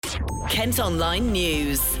Kent Online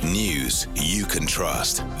News. News you can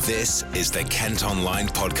trust. This is the Kent Online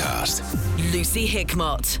Podcast. Lucy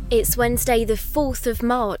Hickmott. It's Wednesday the 4th of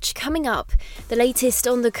March. Coming up, the latest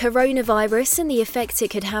on the coronavirus and the effect it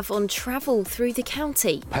could have on travel through the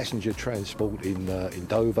county. Passenger transport in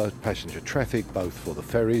Dover, passenger traffic both for the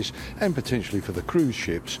ferries and potentially for the cruise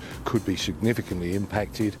ships could be significantly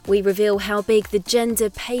impacted. We reveal how big the gender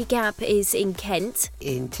pay gap is in Kent.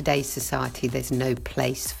 In today's society, there's no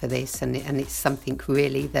place for this, and it's something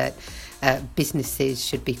really that businesses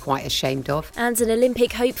should be quite ashamed of. And an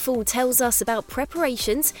Olympic hopeful tells us about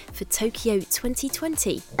preparations for Tokyo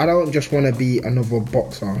 2020. I don't just want to be another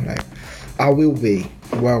boxer. I will be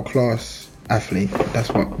world-class athlete. That's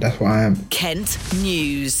what I am. Kent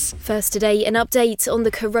News. First today, an update on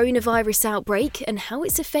the coronavirus outbreak and how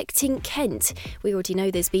it's affecting Kent. We already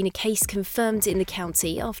know there's been a case confirmed in the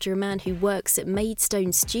county after a man who works at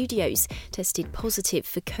Maidstone Studios tested positive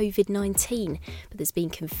for COVID-19. But there's been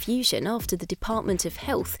confusion after the Department of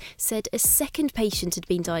Health said a second patient had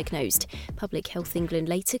been diagnosed. Public Health England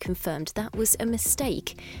later confirmed that was a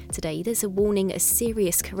mistake. Today, there's a warning a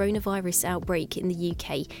serious coronavirus outbreak in the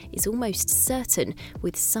UK is almost certain,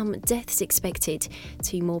 with some deaths expected.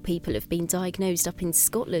 2 more people have been diagnosed up in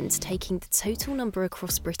Scotland, taking the total number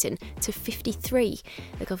across Britain to 53.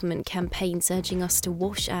 The government campaign's urging us to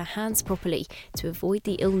wash our hands properly to avoid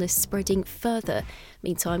the illness spreading further.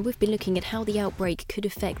 Meantime, we've been looking at how the outbreak could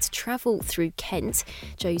affect travel through Kent.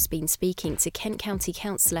 Joe's been speaking to Kent County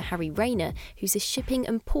Councillor Harry Rayner, who's a shipping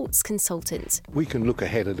and ports consultant. We can look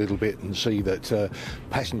ahead a little bit and see that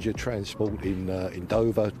passenger transport in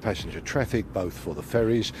Dover, passenger traffic both for the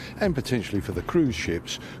ferries and potentially for the cruise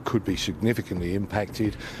ships could be significantly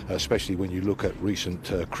impacted, especially when you look at recent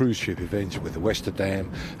cruise ship events with the Westerdam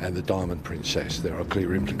and the Diamond Princess. There are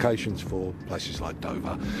clear implications for places like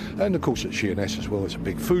Dover, and of course at Sheerness as well. It's a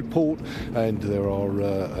big food port, and there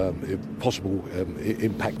are possible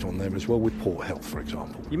impact on them as well with port health, for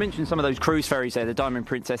example. You mentioned some of those cruise ferries there, the Diamond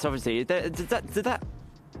Princess. Obviously, does the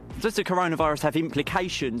coronavirus have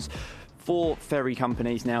implications for ferry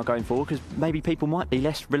companies now going forward, because maybe people might be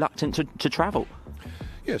less reluctant to travel?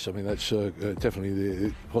 Yes, I mean, that's definitely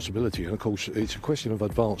the possibility. And, of course, it's a question of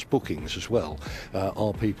advance bookings as well.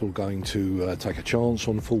 Are people going to take a chance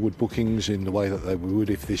on forward bookings in the way that they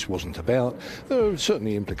would if this wasn't about? There are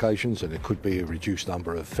certainly implications, and it could be a reduced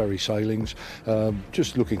number of ferry sailings.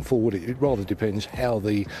 Just looking forward, it rather depends how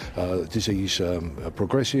the disease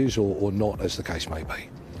progresses or not, as the case may be.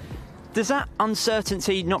 Does that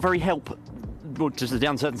uncertainty not very help, or does the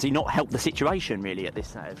uncertainty not help the situation really at this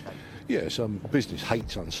stage? Yes, business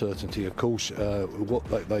hates uncertainty, of course. What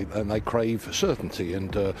they crave certainty,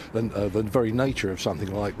 and the very nature of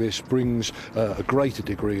something like this brings a greater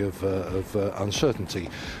degree of uncertainty.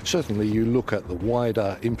 Certainly, you look at the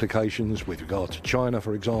wider implications with regard to China,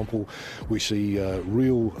 for example. We see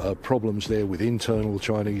real problems there with internal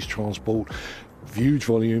Chinese transport. Huge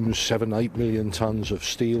volumes, 7-8 million tonnes of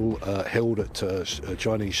steel held at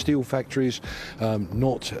Chinese steel factories,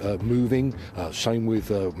 not moving. Same with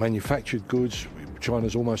manufactured goods.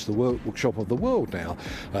 China's almost the workshop of the world now,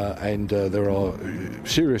 and there are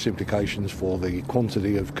serious implications for the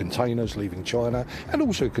quantity of containers leaving China, and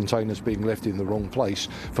also containers being left in the wrong place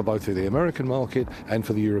for both the American market and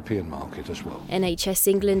for the European market as well. NHS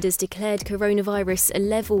England has declared coronavirus a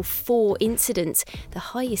level 4 incident, the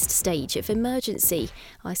highest stage of emergency.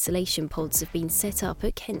 Isolation pods have been set up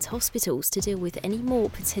at Kent hospitals to deal with any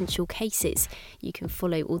more potential cases. You can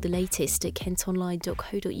follow all the latest at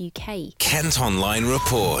kentonline.co.uk. Kent Online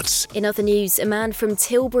reports. In other news, a man from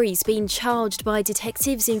Tilbury's been charged by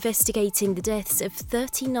detectives investigating the deaths of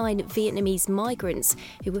 39 Vietnamese migrants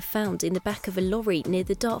who were found in the back of a lorry near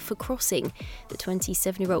the Dartford crossing. The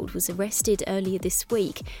 27-year-old was arrested earlier this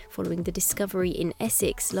week following the discovery in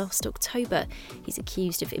Essex last October. He's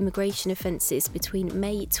accused of immigration offences between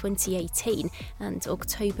May 2018 and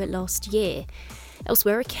October last year.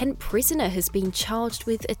 Elsewhere, a Kent prisoner has been charged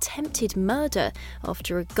with attempted murder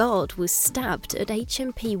after a guard was stabbed at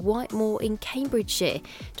HMP Whitemoor in Cambridgeshire.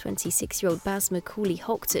 26-year-old Baz Macaulay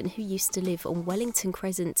Hockton, who used to live on Wellington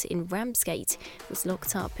Crescent in Ramsgate, was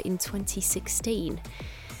locked up in 2016.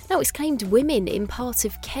 Now, it's claimed women in part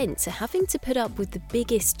of Kent are having to put up with the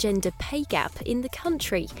biggest gender pay gap in the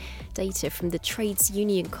country. Data from the Trades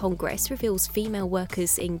Union Congress reveals female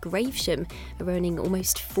workers in Gravesham are earning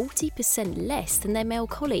almost 40% less than their male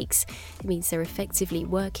colleagues. It means they're effectively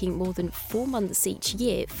working more than 4 months each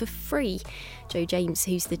year for free. Joe James,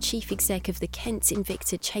 who's the chief exec of the Kent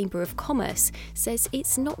Invicta Chamber of Commerce, says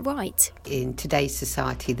it's not right. In today's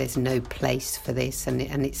society, there's no place for this, and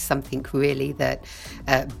it's something really that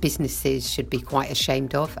businesses should be quite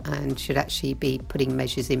ashamed of and should actually be putting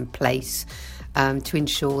measures in place to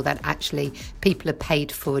ensure that actually people are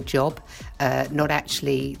paid for a job, not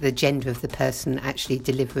actually the gender of the person actually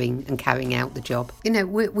delivering and carrying out the job. You know,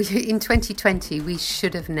 we in 2020, we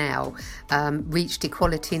should have now reached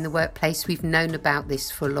equality in the workplace. We've known about this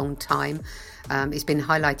for a long time. It's been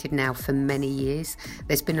highlighted now for many years.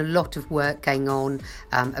 There's been a lot of work going on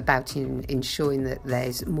about ensuring that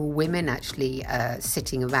there's more women actually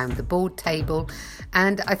sitting around the board table.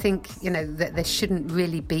 And I think, you know, that there shouldn't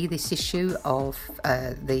really be this issue of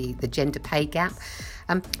the gender pay gap.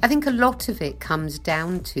 I think a lot of it comes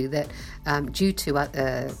down to that due to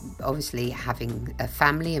obviously having a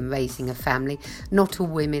family and raising a family, not all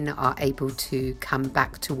women are able to come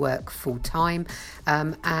back to work full time,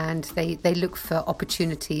 and they look for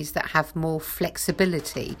opportunities that have more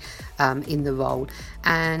flexibility in the role.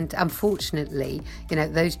 And unfortunately, you know,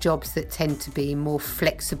 those jobs that tend to be more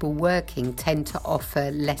flexible working tend to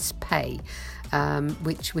offer less pay.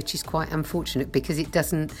 Which is quite unfortunate because it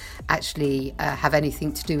doesn't actually have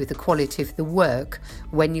anything to do with the quality of the work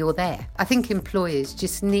when you're there. I think employers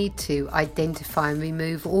just need to identify and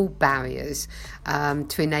remove all barriers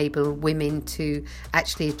to enable women to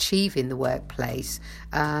actually achieve in the workplace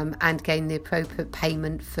and gain the appropriate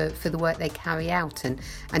payment for the work they carry out, and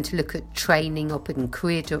to look at training up and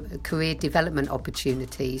career development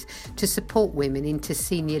opportunities to support women into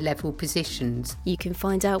senior level positions. You can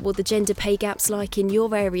find out what the gender pay gap's like in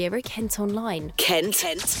your area at Kent Online. Kent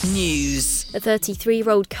News. A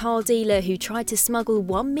 33-year-old car dealer who tried to smuggle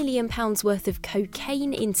 £1 million worth of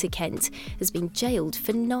cocaine into Kent has been jailed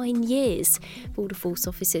for 9 years. Border Force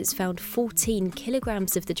officers found 14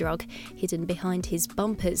 kilograms of the drug hidden behind his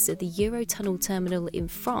bumpers at the Eurotunnel terminal in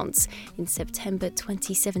France in September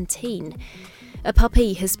 2017. A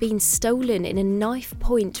puppy has been stolen in a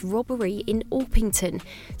knife-point robbery in Orpington.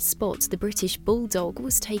 Spot, the British bulldog,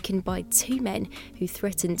 was taken by two men who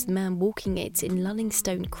threatened the man walking it in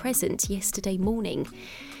Lullingstone Crescent yesterday morning.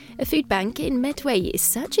 A food bank in Medway is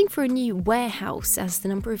searching for a new warehouse as the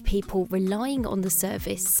number of people relying on the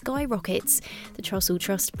service skyrockets. The Trussell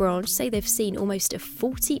Trust branch say they've seen almost a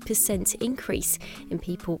 40% increase in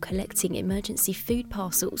people collecting emergency food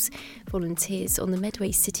parcels. Volunteers on the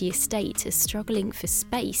Medway City estate are struggling for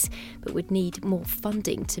space but would need more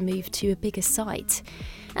funding to move to a bigger site.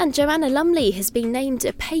 And Joanna Lumley has been named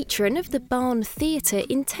a patron of the Barn Theatre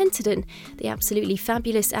in Tenterden. The absolutely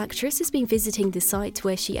fabulous actress has been visiting the site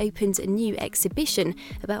where she opened a new exhibition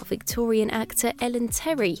about Victorian actor Ellen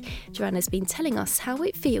Terry. Joanna's been telling us how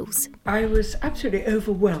it feels. I was absolutely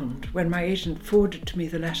overwhelmed when my agent forwarded to me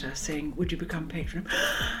the letter saying, "Would you become patron?"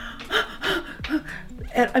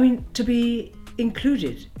 I mean, to be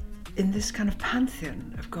included in this kind of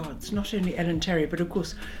pantheon of gods, not only Ellen Terry, but of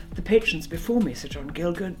course the patrons before me, Sir John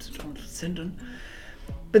Gielgud, Sir John Sindon.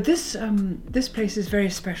 But this place is very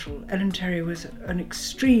special. Ellen Terry was an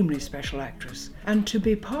extremely special actress. And to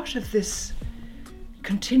be part of this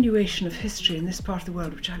continuation of history in this part of the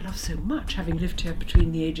world, which I love so much, having lived here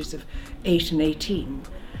between the ages of 8 and 18,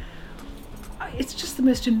 it's just the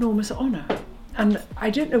most enormous honour. And I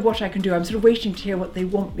don't know what I can do. I'm sort of waiting to hear what they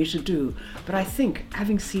want me to do. But I think,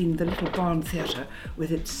 having seen the little Barn Theatre with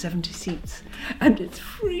its 70 seats and its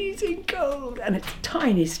freezing cold and its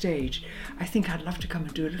tiny stage, I think I'd love to come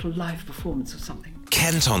and do a little live performance of something.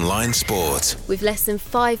 Kent Online Sport. With less than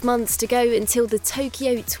 5 months to go until the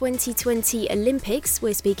Tokyo 2020 Olympics,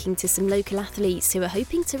 we're speaking to some local athletes who are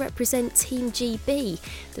hoping to represent Team GB.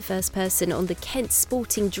 The first person on the Kent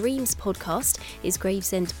Sporting Dreams podcast is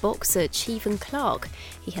Gravesend boxer Cheevan Clark.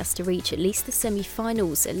 He has to reach at least the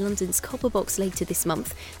semi-finals at London's Copper Box later this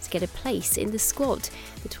month to get a place in the squad.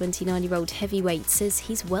 The 29-year-old heavyweight says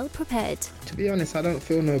he's well prepared. To be honest, I don't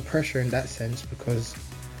feel no pressure in that sense because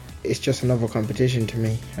it's just another competition to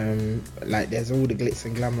me. Like, there's all the glitz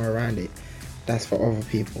and glamour around it. That's for other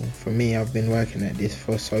people. For me, I've been working at this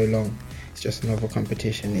for so long. It's just another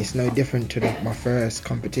competition. It's no different to my first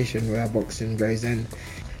competition where I boxed in Gravesend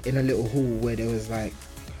in a little hall where there was like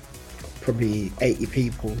probably 80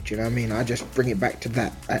 people. Do you know what I mean? I just bring it back to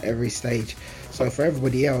that at every stage. So for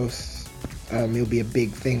everybody else, it'll be a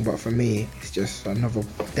big thing, but for me, it's just another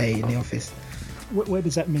day in the office. Where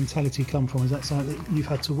does that mentality come from? Is that something that you've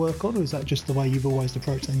had to work on, or is that just the way you've always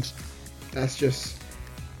approached things? That's just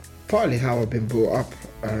partly how I've been brought up.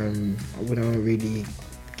 I wouldn't really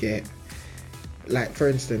get, like, for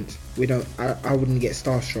instance, I wouldn't get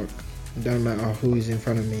starstruck. It don't matter who's in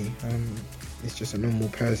front of me. It's just a normal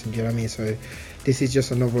person, do you know what I mean? So this is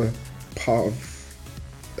just another part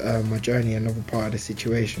of my journey, another part of the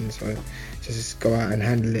situation. So just go out and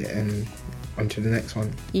handle it and on to the next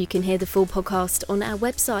one. You can hear the full podcast on our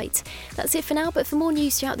website. That's it for now, but for more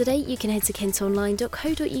news throughout the day, you can head to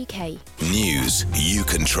kentonline.co.uk. News you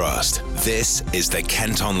can trust. This is the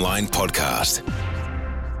Kent Online Podcast.